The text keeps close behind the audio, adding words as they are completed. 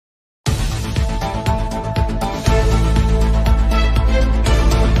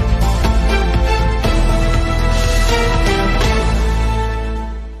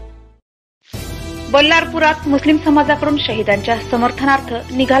बल्लारपुरात मुस्लिम समाजाकडून शहीदांच्या समर्थनार्थ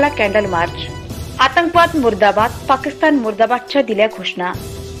निघाला कॅन्डल मार्च। आतंकवाद मुर्दाबाद, पाकिस्तान मुर्दाबादच्या दिल्या घोषणा।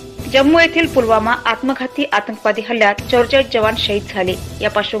 जम्मू येथील पुलवामा आत्मघाती आतंकवादी हल्ल्यात 44 जवान शहीद झाले। या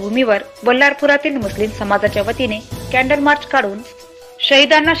पार्श्वभूमीवर बल्लारपुरातील मुस्लिम समाजाच्या वतीने कॅन्डल मार्च काढून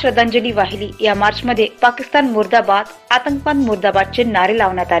शहीदांना श्रद्धांजली वाहिली। या मार्चमध्ये पाकिस्तान मुर्दाबाद, आतंकवाद मुर्दाबादचे नारे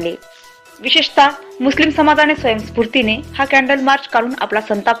लावण्यात आले। विशेषतः मुस्लिम समाजाने स्वयंस्फूर्तीने हा कॅन्डल मार्च काढून आपला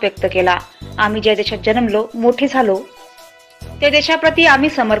संताप व्यक्त केला। आम्ही ज्या देशात जन्मलो, मोठे झालो, त्या देशाप्रती आम्ही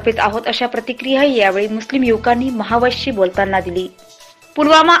समर्पित आहोत, अशा प्रतिक्रिया यावेळी मुस्लिम युवकांनी महावैसशी बोलताना दिली।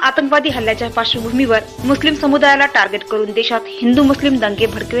 पुलवामा आतंकवादी हल्ल्याच्या पार्श्वभूमीवर मुस्लिम समुदायाला टार्गेट करून देशात हिंदू मुस्लिम दंगे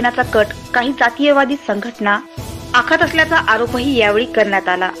भडकविण्याचा कट काही जातीयवादी संघटना आखत असल्याचा आरोपही यावेळी करण्यात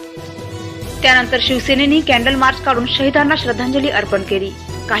आला। त्यानंतर शिवसेनेने कॅन्डल मार्च काढून शहीदांना श्रद्धांजली अर्पण केली।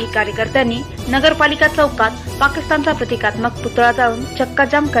 काही कार्यकर्त्यांनी नगरपालिका चौकात पाकिस्तानचा प्रतिकात्मक पुतळा जाळून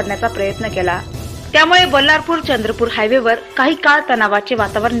चक्काजाम करण्याचा प्रयत्न केला। त्यामुळे बल्लारपूर चंद्रपूर हायवेवर काही काळ तणावाचे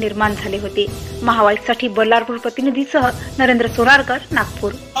वातावरण निर्माण झाले होते। महावाईससाठी बल्लारपूर प्रतिनिधीसह नरेंद्र सोनारकर,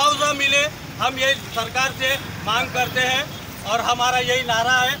 नागपूर। मिले हम यही सरकार से मांग करते हैं और हमारा यही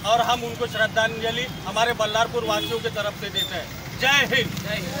नारा है और हम उनको श्रद्धांजलि हमारे बल्लारपुर वासियों की तरफ से देते हैं। जय हिंद।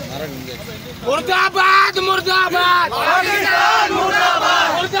 मुर्दाबाद मुर्दाबाद पाकिस्तान मुर्दाबाद,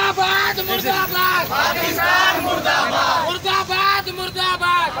 मुर्दाबाद मुर्दाबाद पाकिस्तान मुर्दाबाद, मुर्दाबाद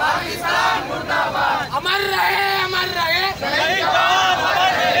मुर्दाबाद पाकिस्तान मुर्दाबाद। अमर रहे